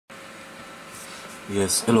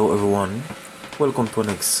Yes, hello everyone. Welcome to our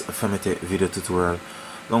next Femite video tutorial.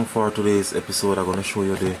 Now for today's episode, I'm going to show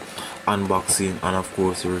you the unboxing and of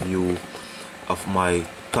course a review of my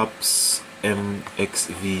TOPS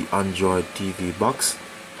MXV Android TV box.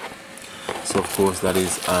 So of course that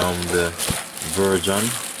is the version.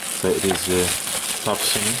 So it is the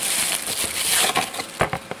TOPS,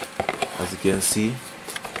 as you can see.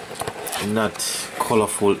 Not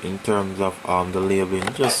colorful in terms of the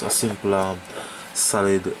labeling, just a simple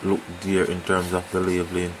solid look there in terms of the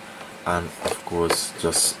labeling, and of course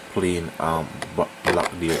just plain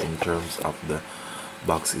black there in terms of the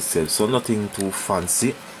box itself. So nothing too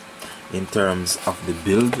fancy in terms of the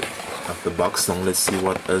build of the box. Now let's see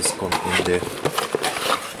what else comes in the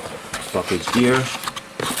package here.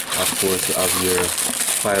 Of course you have your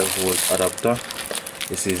 5-volt adapter.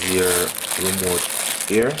 This is your remote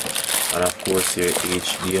here, and of course your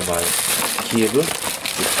HDMI cable.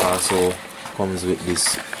 It also comes with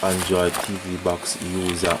this Android TV box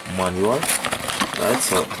user manual. Right,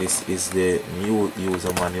 so this is the new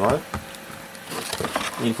user manual.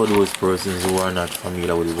 And for those persons who are not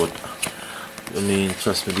familiar with it, but I mean,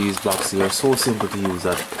 trust me, these boxes are so simple to use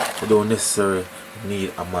that you don't necessarily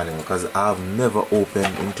need a manual, because I've never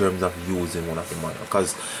opened in terms of using one of the manual,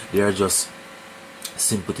 because they are just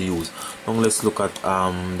simple to use. Now let's look at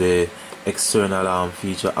the external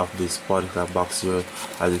feature of this particular box here.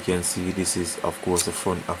 As you can see, this is of course the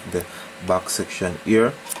front of the box section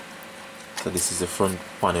here. So this is the front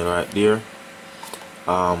panel right there.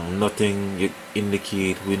 Nothing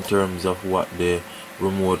indicate in terms of what the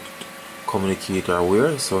remote communicator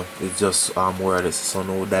wears, so it's just wireless, so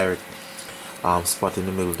no direct spot in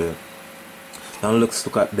the middle there. Now let's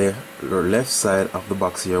look at the left side of the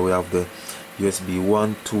box here. We have the USB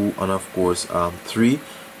 1, 2 and of course 3.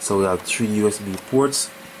 So we have 3 USB ports.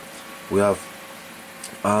 We have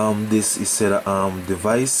this is said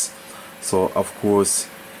device, so of course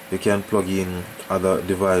you can plug in other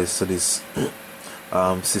device to this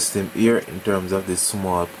system here in terms of this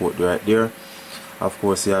small port right there. Of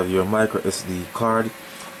course you have your micro SD card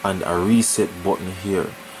and a reset button here.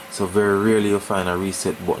 So very rarely you find a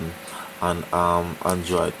reset button on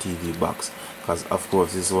Android TV box, because of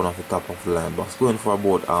course this is one of the top of the line box, going for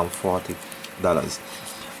about $40.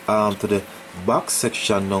 To the box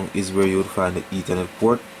section now is where you would find the Ethernet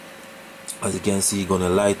port. As you can see, gonna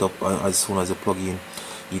light up as soon as you plug in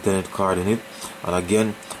Ethernet card in it. And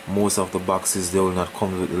again, most of the boxes, they will not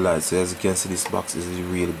come with the light, so as you can see, this box is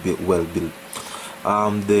really well built.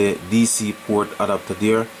 The DC port adapter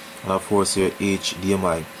there, and of course your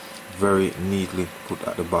HDMI, very neatly put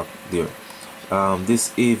at the back there.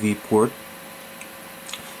 This AV port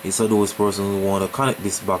is for those persons who want to connect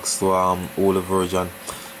this box to older version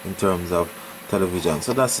in terms of television.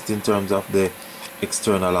 So that's it in terms of the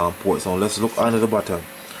external ports. Now let's look under the bottom.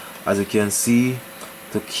 As you can see,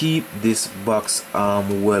 to keep this box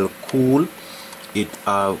well cool, it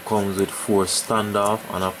comes with 4 standoff,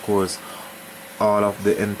 and of course all of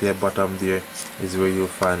the entire bottom there is where you'll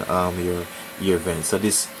find your ear vent. So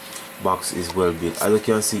this box is well built. As you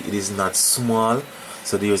can see, it is not small,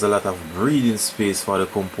 so there's a lot of breathing space for the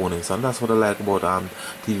components, and that's what I like about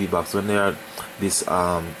TV box when they are this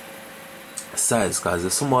size, because the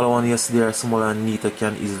smaller one, yes, they are smaller and neater,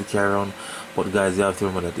 can easily carry around, but guys, you have to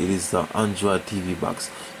remember that it is the Android TV box.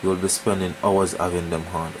 You will be spending hours having them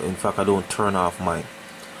on. In fact, I don't turn off mine,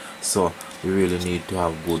 so you really need to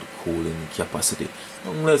have good cooling capacity.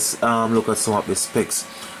 Let's look at some of the specs.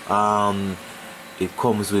 It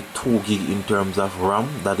comes with 2 gig in terms of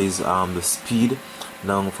RAM, that is the speed.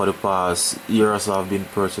 Now for the past year or so, I've been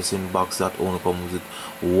purchasing box that only comes with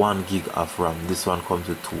 1 gig of RAM. This one comes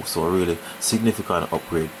with 2, so really significant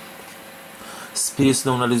upgrade. Space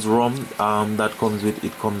now, that is ROM, that comes with,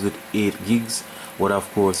 it comes with 8 gigs, but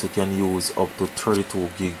of course you can use up to 32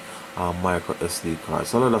 gig micro SD card,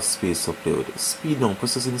 so a lot of space to play with. Speed now,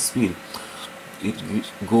 processing speed, it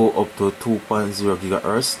go up to 2.0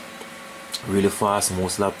 gigahertz, really fast.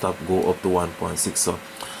 Most laptop go up to 1.6, so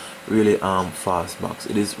really fast box.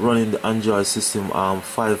 It is running the Android system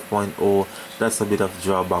 5.0. that's a bit of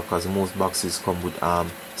drawback, because most boxes come with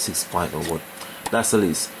 6.0, but that's the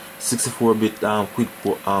least. 64-bit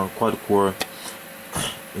quad core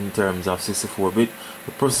in terms of 64-bit.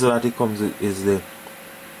 The processor that it comes with is the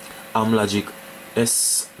Amlogic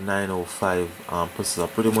S905 processor,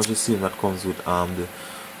 pretty much the same that comes with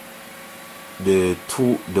the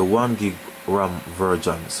 1 gig RAM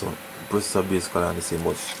version. So processor basically on the same,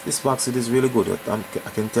 but this box, it is really good. I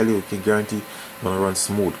can tell you, can guarantee it's gonna run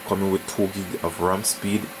smooth, coming with 2 gig of RAM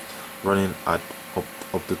speed, running at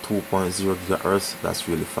up to 2.0 gigahertz. That's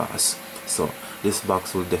really fast. So this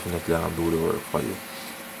box will definitely do the work for you.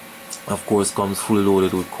 Of course, comes fully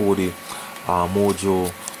loaded with KODI,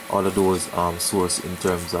 Mojo, all of those source in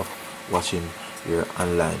terms of watching your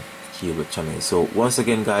online cable channel. So once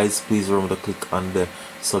again guys, please remember to click on the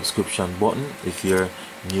subscription button if you're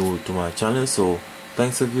new to my channel. So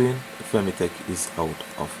thanks for viewing. Femi Tech is out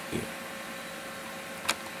of here.